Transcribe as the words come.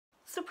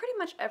So pretty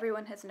much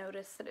everyone has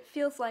noticed that it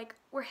feels like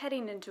we're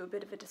heading into a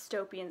bit of a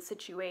dystopian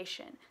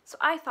situation. So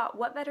I thought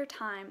what better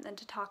time than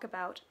to talk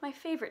about my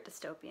favorite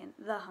dystopian,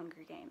 The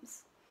Hunger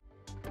Games.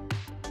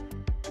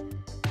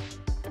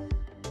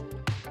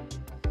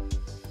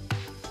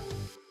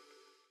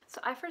 So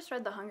I first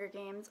read The Hunger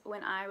Games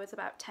when I was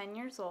about 10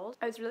 years old.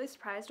 I was really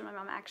surprised when my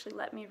mom actually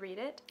let me read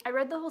it. I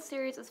read the whole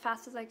series as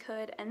fast as I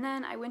could, and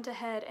then I went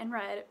ahead and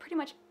read pretty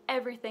much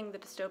everything the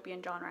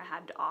dystopian genre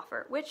had to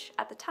offer, which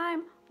at the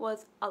time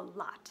was a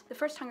lot. The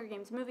first Hunger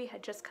Games movie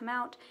had just come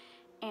out,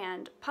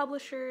 and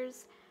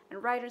publishers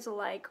and writers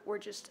alike were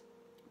just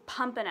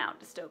pumping out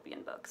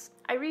dystopian books.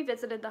 I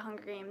revisited The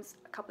Hunger Games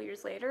a couple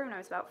years later when I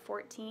was about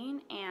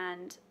 14,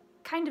 and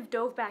kind of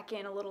dove back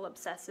in a little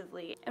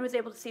obsessively and was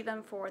able to see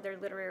them for their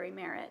literary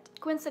merit.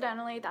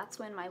 Coincidentally, that's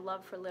when my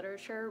love for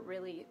literature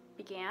really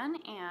began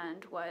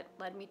and what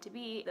led me to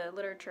be the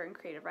literature and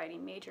creative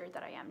writing major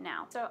that I am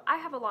now. So I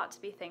have a lot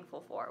to be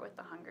thankful for with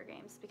The Hunger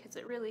Games because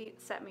it really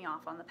set me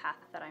off on the path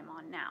that I'm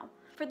on now.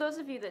 For those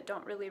of you that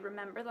don't really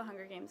remember the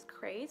Hunger Games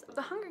craze,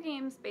 the Hunger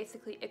Games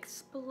basically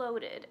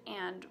exploded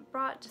and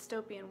brought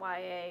dystopian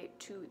YA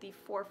to the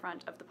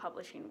forefront of the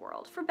publishing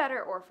world, for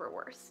better or for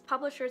worse.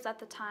 Publishers at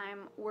the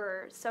time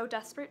were so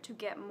desperate to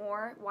get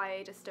more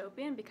YA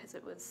dystopian because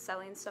it was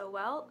selling so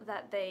well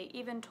that they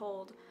even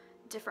told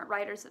different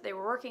writers that they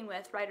were working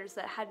with, writers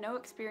that had no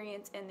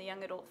experience in the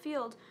young adult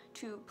field,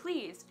 to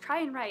please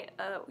try and write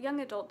a young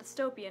adult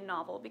dystopian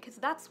novel because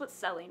that's what's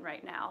selling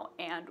right now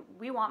and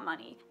we want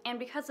money. And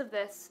because of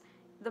this,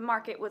 the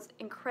market was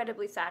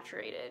incredibly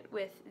saturated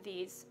with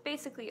these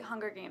basically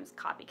Hunger Games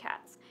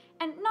copycats.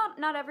 And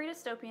not every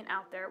dystopian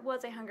out there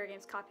was a Hunger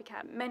Games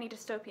copycat. Many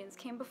dystopians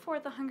came before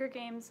the Hunger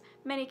Games,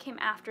 many came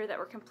after that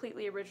were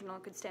completely original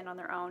and could stand on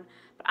their own.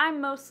 But I'm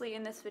mostly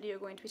in this video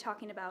going to be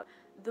talking about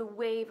the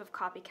wave of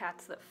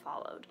copycats that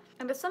followed.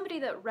 And as somebody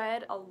that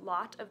read a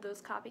lot of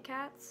those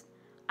copycats,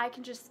 I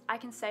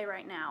can say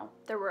right now,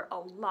 there were a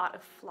lot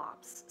of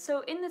flops. So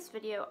in this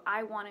video,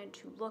 I wanted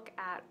to look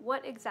at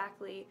what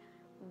exactly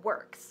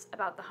works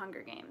about the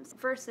Hunger Games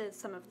versus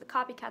some of the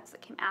copycats that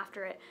came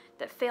after it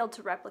that failed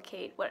to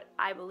replicate what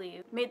I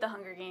believe made the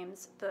Hunger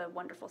Games the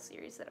wonderful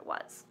series that it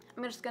was.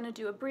 I'm just going to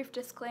do a brief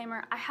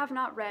disclaimer. I have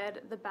not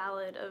read The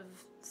Ballad of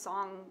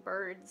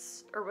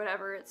Songbirds or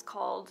whatever it's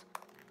called.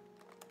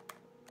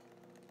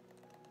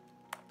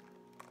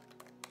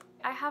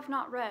 I have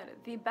not read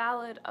The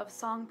Ballad of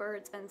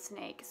Songbirds and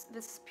Snakes.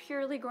 This is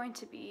purely going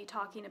to be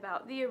talking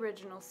about the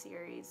original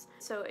series.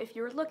 So if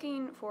you're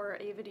looking for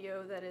a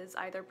video that is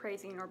either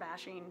praising or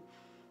bashing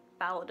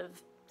Ballad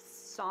of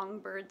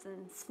Songbirds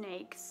and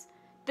Snakes,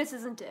 this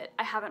isn't it.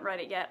 I haven't read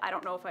it yet. I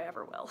don't know if I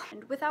ever will.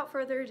 And without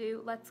further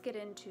ado, let's get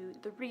into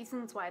the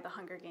reasons why the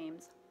Hunger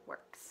Games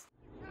works.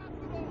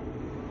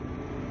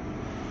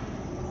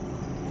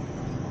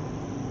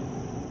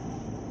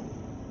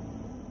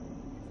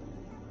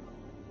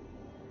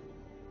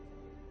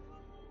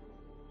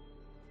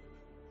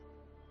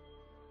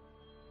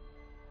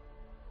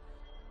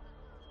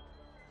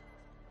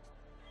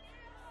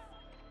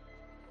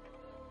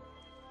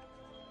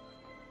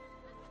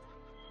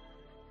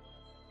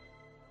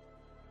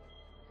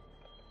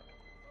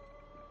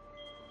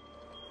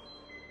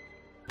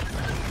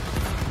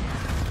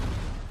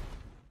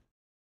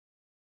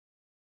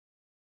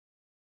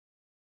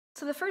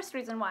 So the first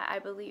reason why I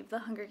believe The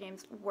Hunger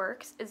Games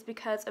works is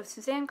because of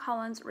Suzanne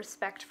Collins'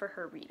 respect for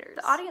her readers.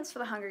 The audience for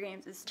The Hunger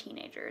Games is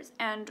teenagers,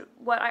 and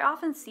what I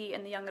often see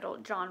in the young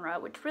adult genre,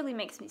 which really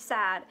makes me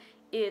sad,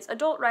 is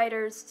adult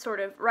writers sort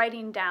of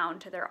writing down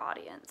to their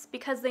audience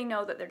because they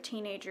know that they're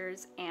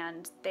teenagers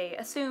and they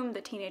assume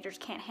that teenagers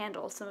can't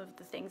handle some of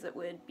the things that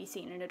would be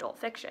seen in adult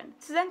fiction.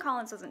 Suzanne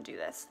Collins doesn't do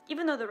this.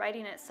 Even though the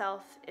writing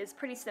itself is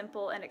pretty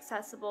simple and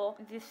accessible,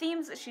 the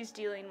themes that she's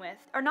dealing with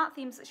are not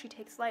themes that she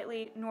takes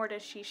lightly, nor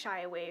does she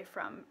shy away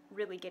from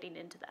really getting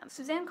into them.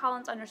 Suzanne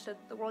Collins understood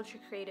that the world she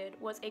created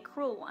was a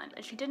cruel one,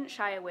 and she didn't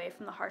shy away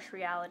from the harsh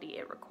reality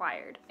it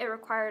required. It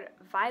required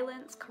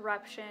violence,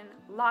 corruption,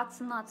 lots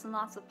and lots and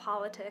lots of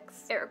politics.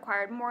 It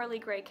required morally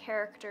gray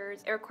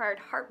characters, it required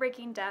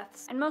heartbreaking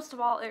deaths, and most of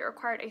all, it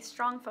required a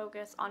strong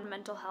focus on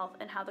mental health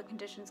and how the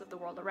conditions of the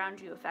world around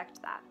you affect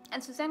that.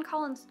 And Suzanne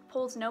Collins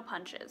pulls no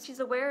punches.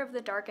 She's aware of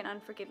the dark and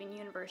unforgiving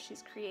universe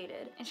she's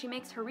created, and she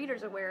makes her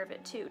readers aware of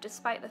it too,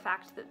 despite the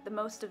fact that the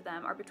most of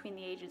them are between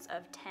the ages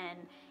of 10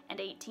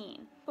 and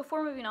 18.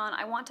 Before moving on,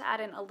 I want to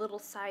add in a little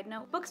side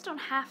note. Books don't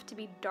have to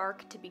be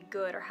dark to be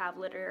good or have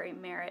literary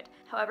merit.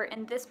 However,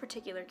 in this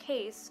particular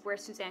case, where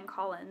Suzanne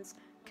Collins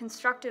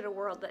constructed a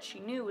world that she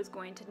knew was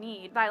going to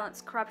need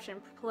violence,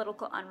 corruption,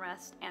 political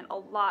unrest, and a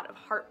lot of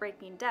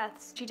heartbreaking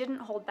deaths, she didn't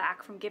hold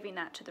back from giving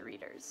that to the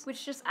readers,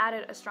 which just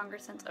added a stronger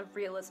sense of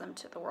realism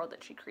to the world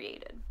that she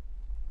created.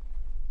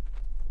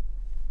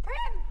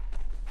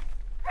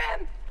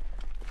 Prim!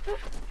 I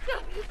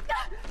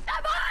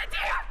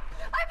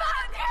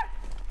volunteer!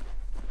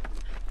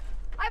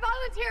 I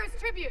volunteer as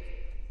tribute!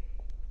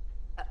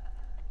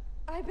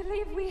 I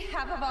believe we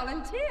have a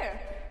volunteer.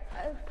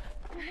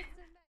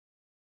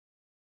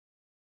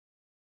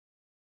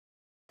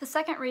 The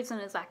second reason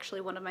is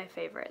actually one of my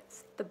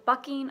favorites, the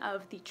bucking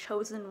of the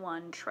chosen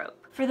one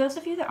trope. For those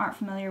of you that aren't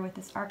familiar with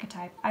this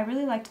archetype, I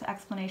really liked the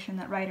explanation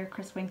that writer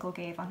Chris Winkle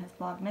gave on his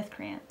blog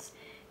Mythcreants.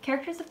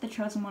 Characters of the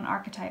chosen one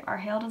archetype are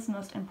hailed as the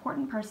most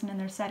important person in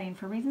their setting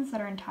for reasons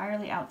that are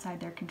entirely outside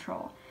their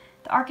control.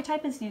 The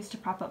archetype is used to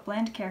prop up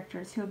bland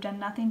characters who have done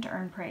nothing to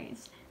earn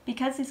praise.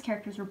 Because these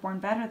characters were born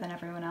better than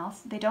everyone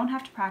else, they don't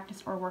have to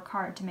practice or work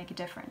hard to make a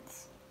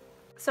difference.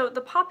 So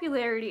the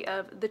popularity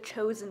of the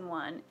chosen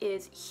one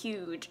is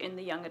huge in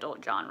the young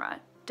adult genre,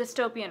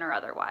 dystopian or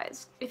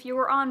otherwise. If you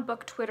were on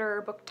book Twitter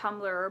or book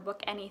Tumblr or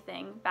book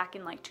anything back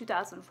in like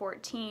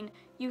 2014,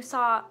 you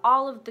saw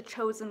all of the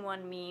chosen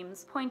one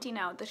memes pointing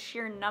out the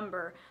sheer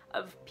number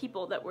of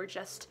people that were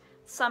just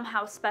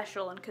somehow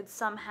special and could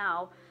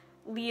somehow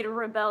lead a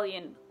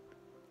rebellion,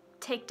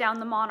 take down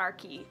the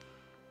monarchy,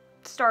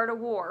 start a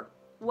war,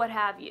 what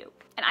have you.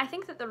 And I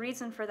think that the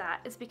reason for that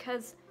is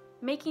because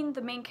making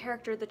the main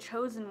character the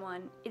chosen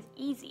one is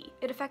easy.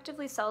 It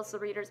effectively sells the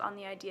readers on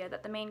the idea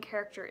that the main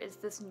character is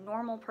this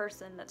normal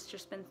person that's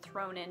just been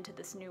thrown into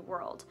this new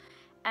world.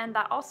 And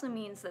that also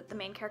means that the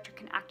main character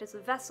can act as a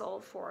vessel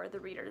for the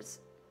reader's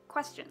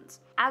questions.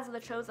 As the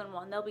chosen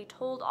one, they'll be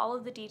told all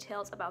of the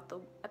details about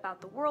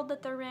the world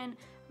that they're in,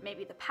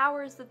 maybe the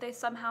powers that they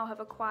somehow have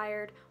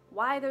acquired,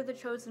 why they're the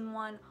chosen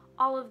one,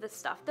 all of this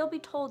stuff. They'll be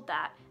told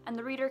that, and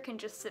the reader can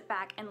just sit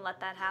back and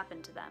let that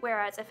happen to them.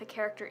 Whereas if a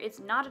character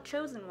is not a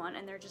chosen one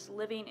and they're just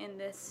living in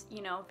this,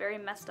 very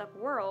messed up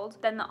world,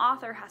 then the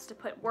author has to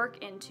put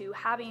work into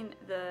having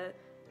the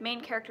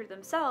main character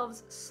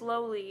themselves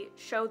slowly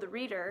show the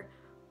reader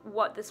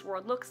what this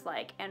world looks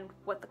like and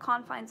what the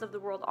confines of the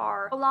world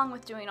are, along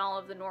with doing all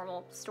of the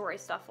normal story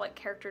stuff like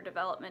character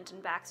development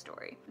and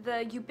backstory.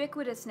 The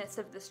ubiquitousness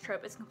of this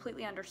trope is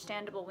completely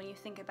understandable when you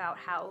think about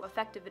how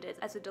effective it is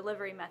as a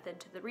delivery method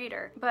to the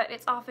reader, but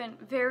it's often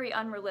very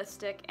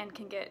unrealistic and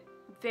can get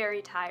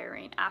very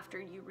tiring after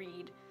you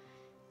read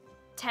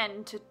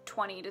 10 to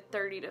 20 to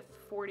 30 to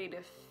 40 to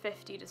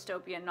 50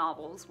 dystopian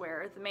novels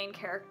where the main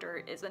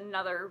character is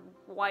another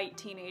white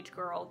teenage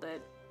girl that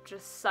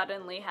just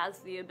suddenly has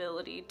the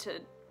ability to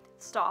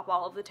stop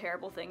all of the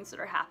terrible things that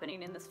are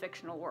happening in this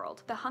fictional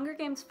world. The Hunger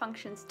Games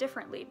functions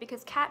differently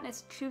because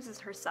Katniss chooses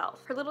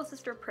herself. Her little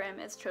sister Prim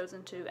is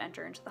chosen to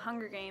enter into the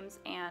Hunger Games,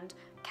 and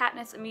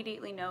Katniss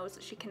immediately knows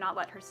that she cannot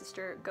let her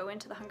sister go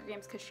into the Hunger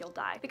Games because she'll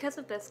die. Because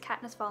of this,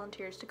 Katniss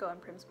volunteers to go in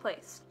Prim's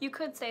place. You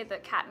could say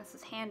that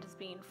Katniss's hand is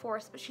being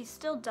forced, but she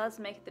still does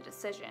make the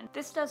decision.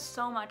 This does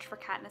so much for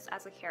Katniss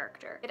as a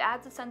character. It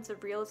adds a sense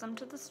of realism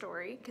to the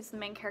story because the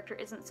main character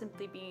isn't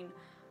simply being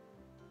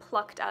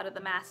plucked out of the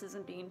masses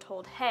and being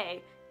told,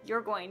 hey,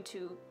 you're going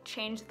to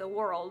change the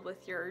world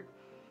with your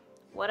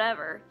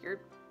whatever, your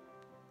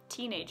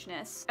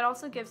teenageness. It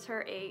also gives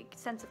her a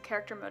sense of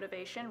character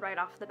motivation right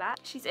off the bat.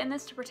 She's in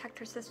this to protect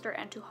her sister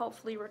and to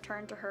hopefully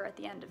return to her at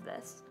the end of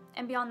this.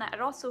 And beyond that,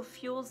 it also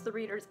fuels the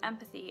reader's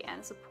empathy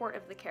and support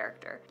of the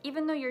character.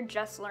 Even though you're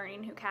just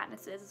learning who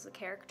Katniss is as a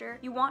character,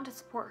 you want to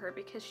support her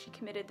because she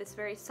committed this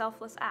very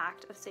selfless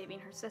act of saving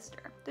her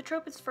sister. The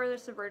trope is further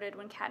subverted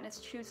when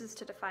Katniss chooses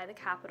to defy the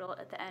Capitol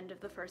at the end of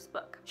the first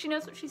book. She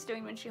knows what she's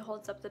doing when she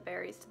holds up the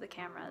berries to the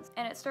cameras,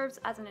 and it serves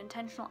as an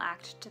intentional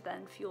act to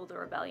then fuel the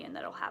rebellion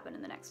that'll happen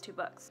in the next 2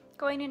 books.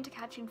 Going into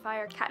Catching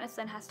Fire, Katniss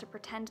then has to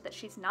pretend that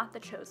she's not the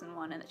chosen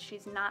one and that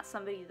she's not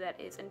somebody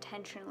that is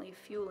intentionally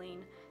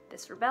fueling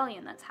this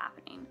rebellion that's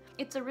happening.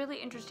 It's a really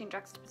interesting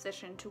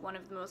juxtaposition to one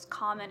of the most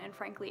common and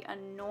frankly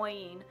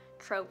annoying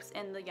tropes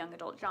in the young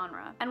adult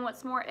genre. And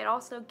what's more, it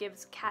also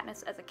gives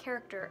Katniss as a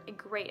character a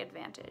great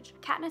advantage.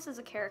 Katniss as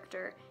a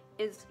character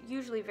is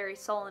usually very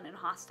sullen and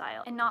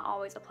hostile, and not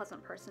always a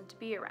pleasant person to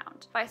be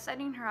around. By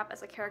setting her up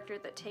as a character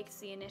that takes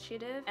the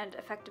initiative and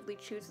effectively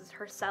chooses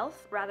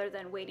herself rather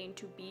than waiting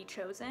to be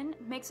chosen,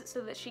 makes it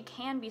so that she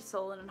can be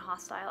sullen and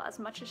hostile as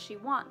much as she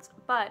wants,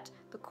 but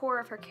the core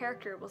of her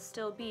character will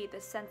still be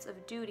this sense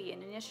of duty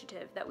and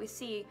initiative that we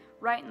see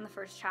right in the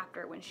first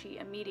chapter when she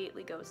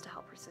immediately goes to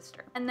help her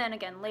sister. And then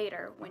again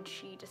later when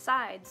she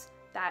decides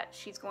that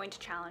she's going to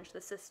challenge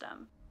the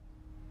system.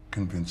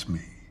 Convince me.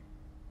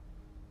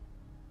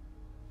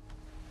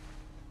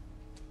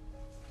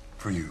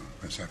 For you,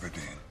 Miss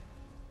Everdeen.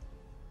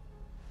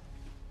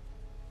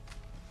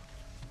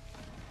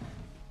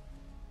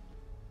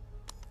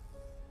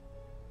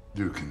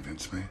 Do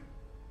convince me.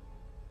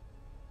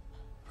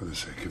 For the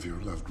sake of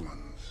your loved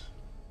ones.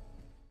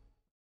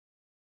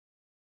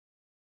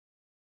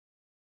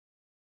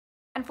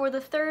 And for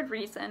the third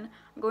reason,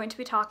 I'm going to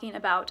be talking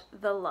about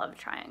the love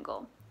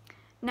triangle.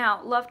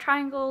 Now, love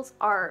triangles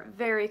are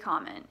very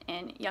common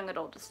in young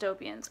adult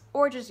dystopians,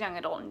 or just young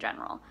adult in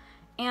general.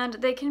 and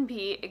they can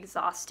be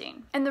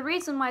exhausting. And the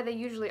reason why they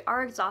usually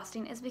are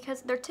exhausting is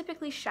because they're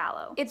typically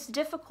shallow. It's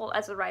difficult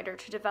as a writer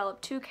to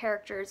develop two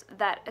characters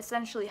that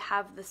essentially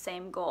have the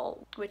same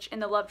goal, which in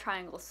the love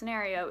triangle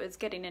scenario is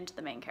getting into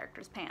the main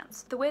character's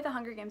pants. The way the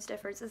Hunger Games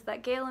differs is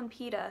that Gale and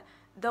Peeta,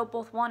 though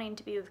both wanting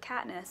to be with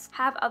Katniss,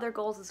 have other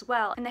goals as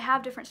well, and they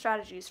have different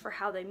strategies for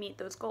how they meet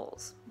those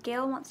goals.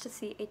 Gale wants to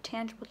see a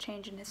tangible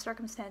change in his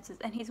circumstances,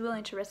 and he's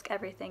willing to risk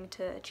everything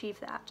to achieve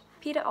that.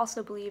 Peeta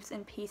also believes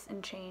in peace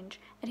and change,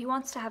 and he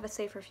wants to have a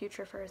safer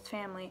future for his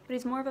family, but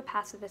he's more of a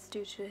pacifist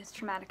due to his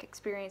traumatic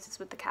experiences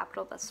with the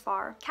Capitol thus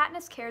far.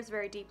 Katniss cares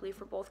very deeply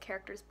for both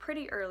characters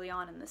pretty early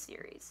on in the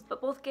series,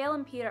 but both Gale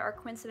and Peeta are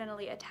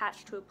coincidentally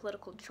attached to a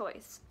political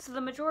choice, so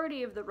the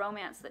majority of the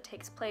romance that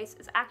takes place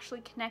is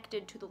actually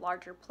connected to the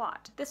larger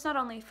plot. This not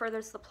only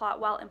furthers the plot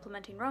while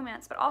implementing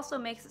romance, but also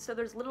makes it so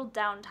there's little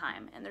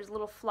downtime and there's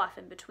little fluff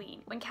in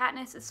between. When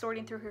Katniss is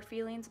sorting through her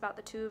feelings about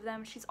the two of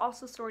them, she's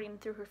also sorting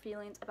through her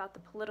feelings about the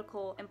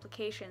political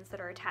implications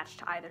that are attached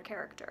to either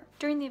character.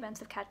 During the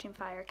events of Catching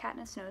Fire,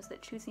 Katniss knows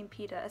that choosing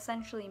Peeta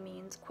essentially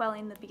means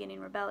quelling the beginning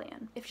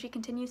rebellion. If she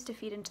continues to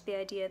feed into the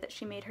idea that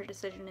she made her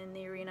decision in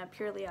the arena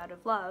purely out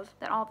of love,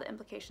 then all the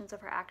implications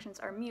of her actions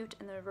are mute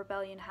and the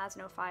rebellion has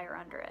no fire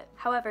under it.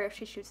 However, if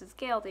she chooses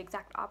Gale, the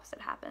exact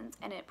opposite happens,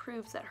 and it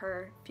proves that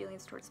her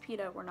feelings towards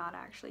Peeta were not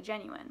actually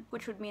genuine,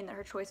 which would mean that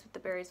her choice with the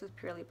berries was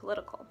purely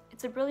political.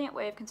 It's a brilliant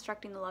way of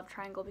constructing the love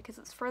triangle because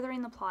it's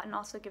furthering the plot and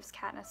also gives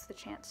Katniss the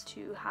chance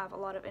to have a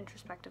lot of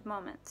introspective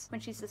moments when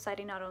she's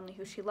deciding not only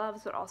who she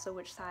loves but also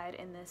which side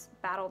in this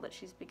battle that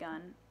she's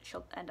begun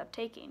she'll end up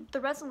taking. The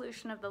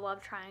resolution of the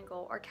love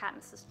triangle, or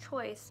Katniss's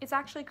choice, is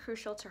actually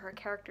crucial to her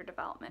character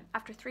development.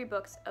 After 3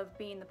 books of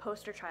being the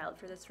poster child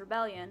for this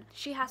rebellion,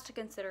 she has to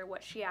consider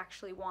what she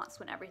actually wants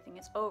when everything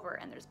is over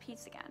and there's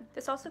peace again.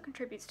 This also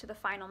contributes to the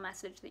final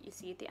message that you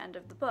see at the end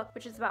of the book,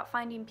 which is about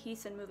finding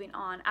peace and moving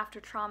on after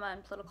trauma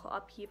and political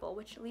upheaval,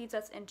 which leads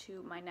us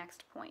into my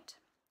next point.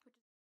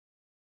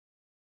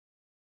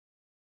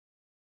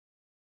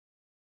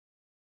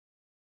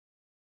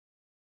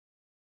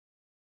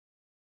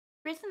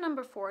 Reason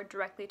number 4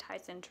 directly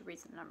ties into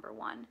reason number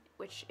 1,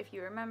 which, if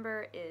you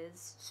remember,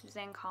 is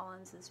Suzanne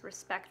Collins'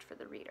 respect for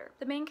the reader.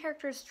 The main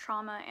character's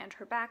trauma and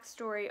her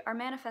backstory are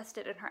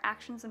manifested in her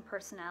actions and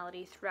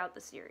personality throughout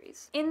the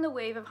series. In the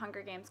wave of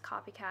Hunger Games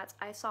copycats,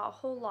 I saw a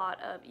whole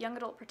lot of young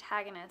adult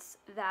protagonists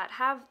that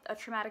have a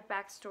traumatic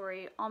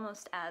backstory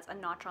almost as a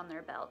notch on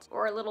their belt,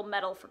 or a little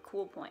medal for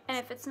cool points. And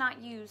if it's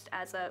not used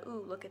as a,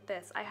 ooh, look at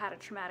this, I had a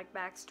traumatic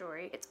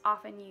backstory, it's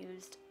often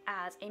used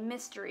as a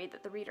mystery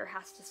that the reader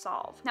has to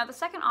solve. Now, the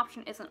second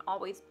option isn't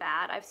always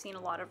bad. I've seen a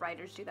lot of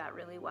writers do that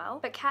really well,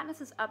 but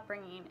Katniss's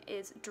upbringing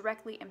is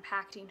directly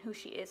impacting who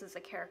she is as a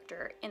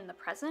character in the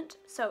present,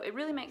 so it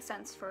really makes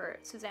sense for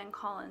Suzanne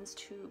Collins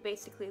to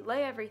basically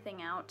lay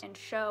everything out and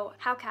show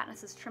how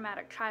Katniss's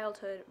traumatic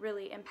childhood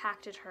really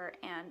impacted her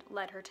and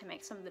led her to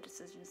make some of the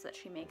decisions that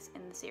she makes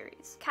in the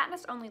series.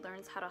 Katniss only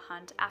learns how to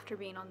hunt after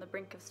being on the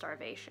brink of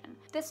starvation.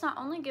 This not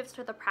only gives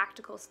her the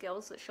practical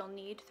skills that she'll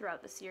need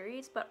throughout the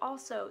series, but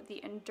also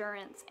the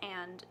endurance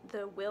and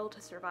the will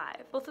to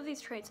survive. Both of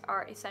these traits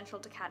are essential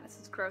to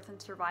Katniss's growth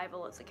and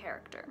survival as a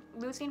character.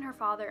 Losing her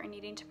father and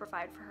needing to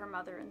provide for her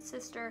mother and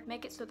sister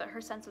make it so that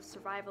her sense of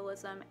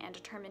survivalism and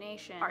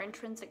determination are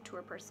intrinsic to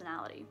her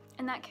personality,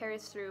 and that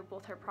carries through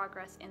both her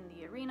progress in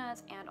the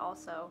arenas and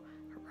also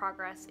her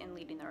progress in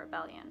leading the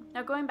rebellion.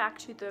 Now, going back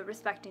to the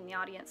respecting the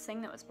audience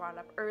thing that was brought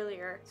up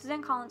earlier,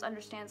 Suzanne Collins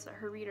understands that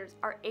her readers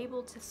are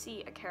able to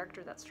see a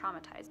character that's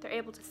traumatized. They're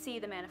able to see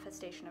the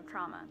manifestation of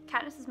trauma.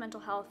 Katniss's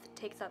mental health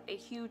takes up a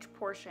huge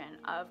portion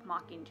of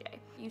Mockingjay.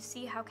 You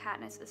see how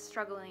Katniss is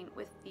struggling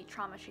with the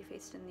trauma she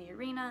faced in the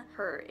arena,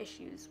 her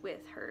issues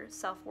with her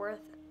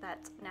self-worth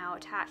that's now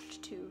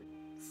attached to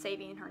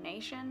saving her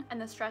nation, and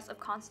the stress of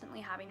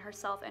constantly having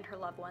herself and her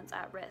loved ones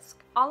at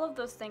risk. All of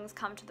those things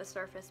come to the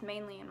surface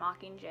mainly in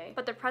Mockingjay,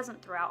 but they're present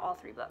throughout all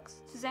 3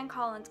 books. Suzanne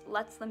Collins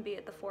lets them be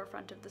at the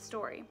forefront of the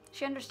story.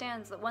 She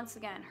understands that once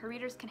again, her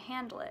readers can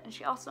handle it, and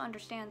she also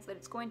understands that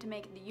it's going to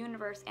make the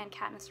universe and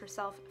Katniss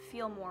herself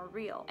feel more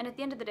real. And at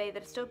the end of the day, the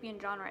dystopian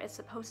genre is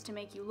supposed to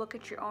make you look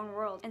at your own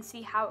world and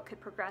see how it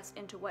could progress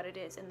into what it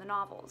is in the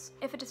novels.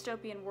 If a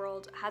dystopian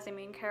world has a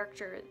main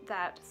character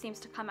that seems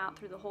to come out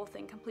through the whole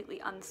thing completely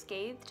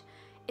unscathed,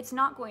 it's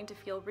not going to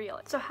feel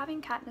real. So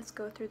having Katniss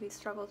go through these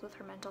struggles with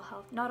her mental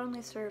health not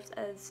only serves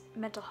as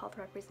mental health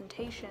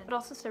representation, but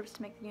also serves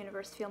to make the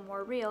universe feel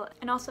more real,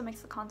 and also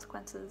makes the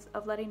consequences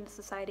of letting the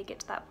society get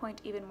to that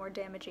point even more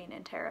damaging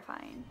and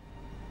terrifying.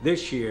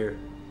 This year,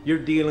 you're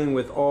dealing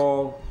with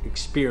all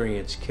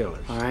experienced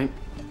killers. All right.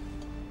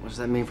 What does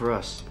that mean for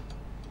us?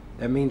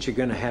 That means you're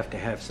gonna have to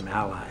have some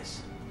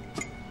allies.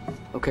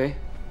 Okay.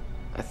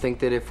 I think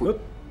that if we...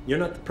 Whoop, you're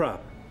not the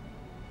problem.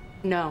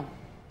 No.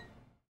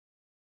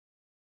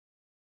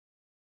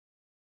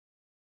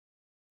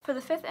 For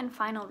the fifth and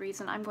final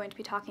reason, I'm going to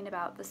be talking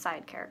about the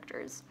side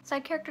characters.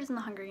 Side characters in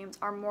the Hunger Games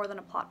are more than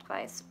a plot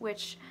device,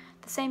 which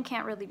the same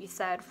can't really be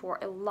said for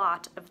a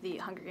lot of the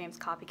Hunger Games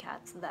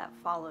copycats that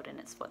followed in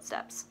its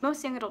footsteps.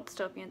 Most young adult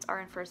dystopians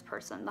are in first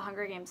person, the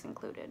Hunger Games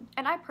included.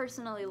 And I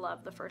personally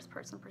love the first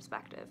person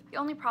perspective. The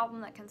only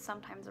problem that can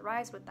sometimes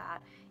arise with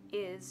that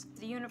is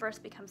the universe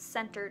becomes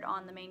centered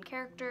on the main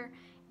character,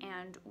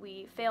 and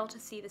we fail to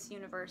see this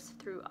universe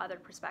through other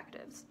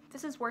perspectives.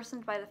 This is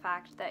worsened by the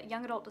fact that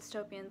young adult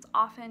dystopians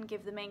often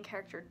give the main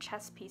character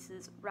chess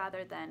pieces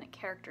rather than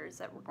characters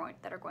that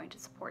are going to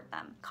support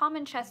them.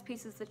 Common chess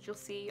pieces that you'll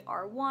see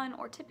are one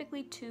or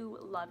typically two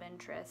love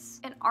interests,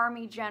 an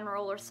army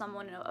general or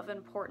someone of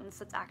importance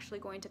that's actually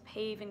going to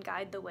pave and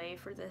guide the way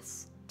for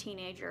this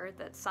teenager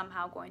that's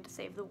somehow going to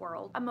save the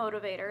world, a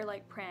motivator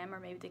like Prim or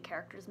maybe the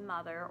character's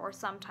mother, or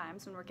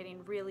sometimes when we're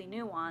getting really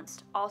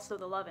nuanced, also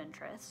the love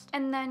interest.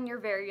 And then your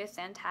various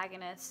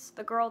antagonists,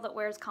 the girl that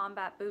wears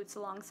combat boots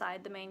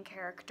alongside the main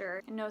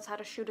character and knows how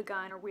to shoot a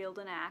gun or wield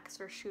an axe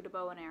or shoot a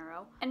bow and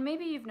arrow. And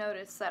maybe you've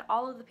noticed that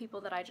all of the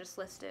people that I just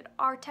listed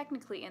are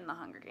technically in the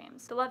Hunger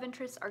Games. The love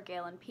interests are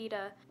Gale and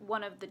Peeta,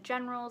 one of the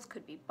generals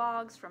could be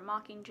Boggs from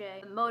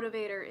Mockingjay, the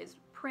motivator is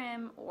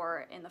Prim,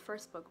 or in the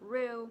first book,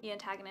 Rue. The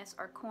antagonists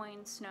are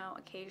Coin, Snow,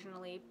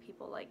 occasionally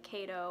people like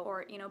Cato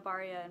or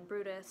Enobaria and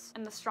Brutus,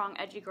 and the strong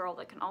edgy girl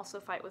that can also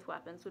fight with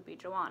weapons would be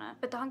Joanna.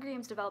 But the Hunger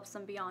Games develops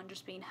them beyond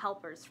just being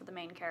helpers for the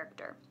main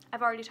character.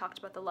 I've already talked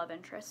about the love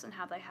interests and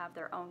how they have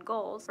their own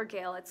goals. For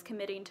Gale, it's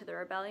committing to the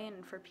rebellion,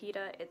 and for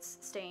Peeta, it's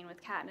staying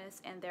with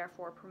Katniss and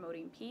therefore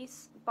promoting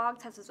peace.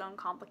 Boggs has his own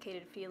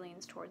complicated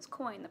feelings towards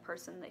Coin, the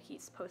person that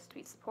he's supposed to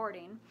be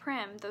supporting.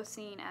 Prim, though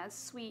seen as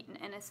sweet and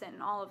innocent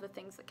and all of the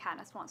things that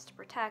Katniss wants to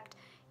protect,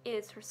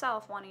 is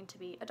herself wanting to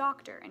be a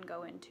doctor and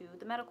go into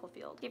the medical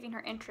field, giving her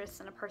interests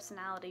and a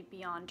personality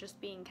beyond just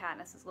being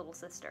Katniss's little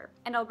sister.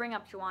 And I'll bring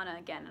up Joanna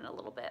again in a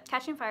little bit.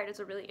 Catching Fire is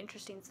a really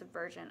interesting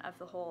subversion of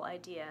the whole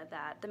idea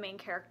that the main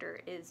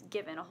character is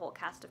given a whole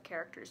cast of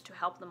characters to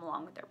help them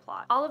along with their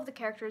plot. All of the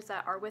characters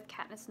that are with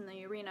Katniss in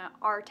the arena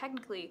are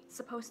technically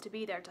supposed to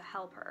be there to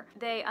help her.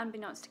 They,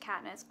 unbeknownst to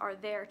Katniss, are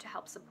there to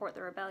help support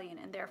the rebellion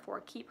and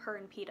therefore keep her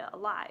and Peeta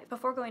alive.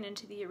 Before going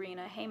into the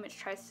arena, Haymitch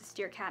tries to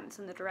steer Katniss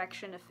in the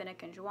direction of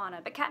Finnick and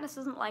Joanna, but Katniss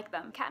doesn't like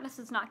them. Katniss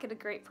does not get a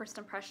great first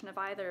impression of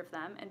either of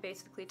them and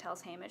basically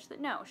tells Haymitch that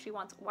no, she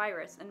wants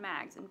Wyrus and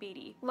Mags and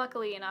Beetee.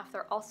 Luckily enough,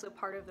 they're also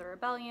part of the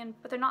rebellion,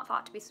 but they're not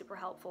thought to be super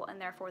helpful, and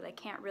therefore they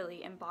can't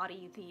really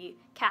embody the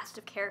cast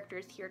of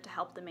characters here to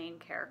help the main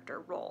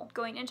character role.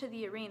 Going into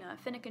the arena,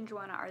 Finnick and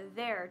Joanna are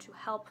there to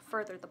help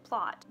further the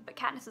plot, but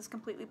Katniss is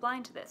completely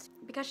blind to this.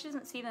 Because she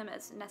doesn't see them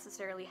as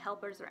necessarily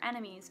helpers or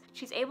enemies,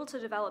 she's able to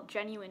develop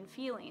genuine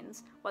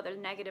feelings, whether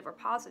negative or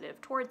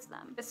positive, towards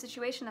them. The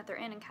situation that they're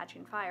in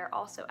Catching Fire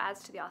also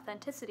adds to the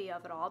authenticity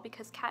of it all,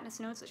 because Katniss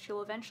knows that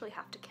she'll eventually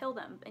have to kill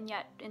them, and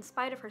yet, in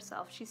spite of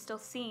herself, she's still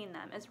seeing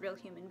them as real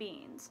human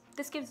beings.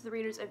 This gives the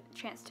readers a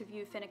chance to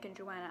view Finnick and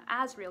Joanna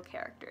as real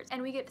characters,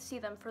 and we get to see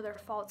them for their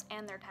faults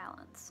and their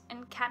talents.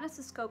 And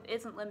Katniss' scope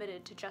isn't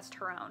limited to just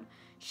her own.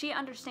 She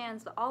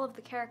understands that all of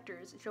the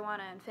characters,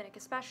 Joanna and Finnick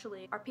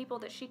especially, are people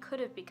that she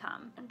could have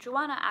become. And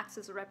Joanna acts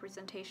as a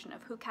representation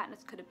of who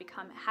Katniss could have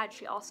become had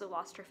she also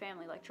lost her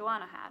family like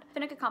Joanna had.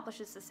 Finnick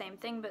accomplishes the same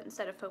thing, but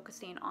instead of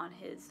focusing on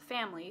his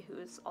family, who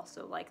is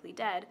also likely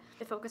dead,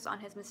 they focus on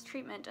his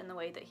mistreatment and the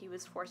way that he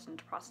was forced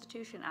into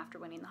prostitution after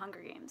winning the Hunger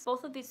Games.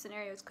 Both of these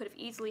scenarios could have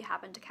easily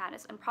happened to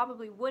Katniss, and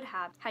probably would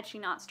have had she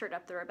not stirred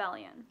up the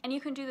rebellion. And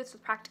you can do this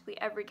with practically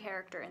every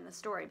character in the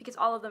story, because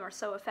all of them are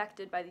so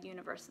affected by the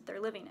universe that they're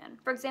living in.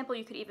 For example,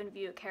 you could even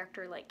view a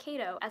character like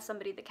Cato as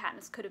somebody that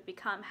Katniss could have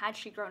become had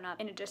she grown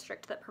up in a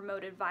district that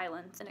promoted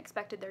violence and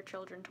expected their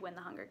children to win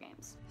the Hunger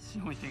Games. It's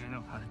the only thing I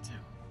know how to do.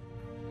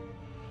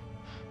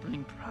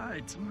 Bring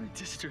pride to my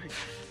district.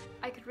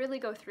 I could really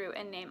go through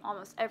and name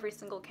almost every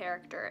single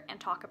character and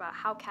talk about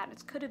how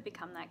Katniss could have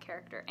become that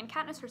character, and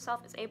Katniss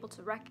herself is able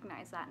to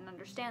recognize that and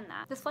understand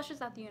that. This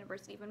fleshes out the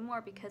universe even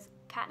more because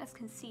Katniss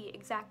can see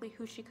exactly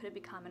who she could have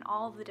become and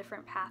all of the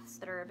different paths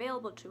that are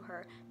available to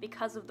her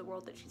because of the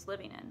world that she's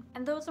living in.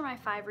 And those are my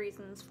 5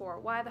 reasons for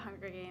why the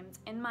Hunger Games,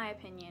 in my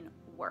opinion,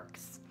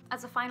 works.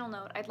 As a final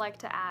note, I'd like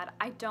to add,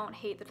 I don't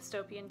hate the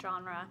dystopian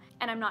genre,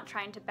 and I'm not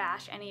trying to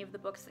bash any of the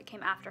books that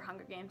came after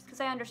Hunger Games, because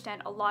I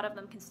understand a lot of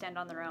them can stand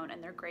on their own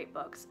and they're great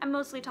books. I'm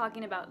mostly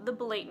talking about the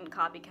blatant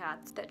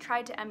copycats that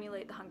tried to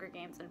emulate the Hunger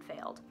Games and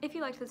failed. If you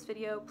liked this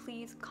video,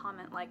 please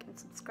comment, like, and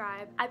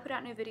subscribe. I put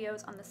out new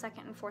videos on the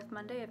 2nd and 4th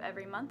Monday of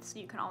every month, so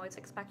you can always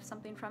expect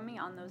something from me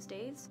on those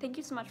days. Thank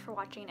you so much for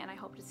watching, and I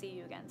hope to see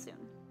you again soon.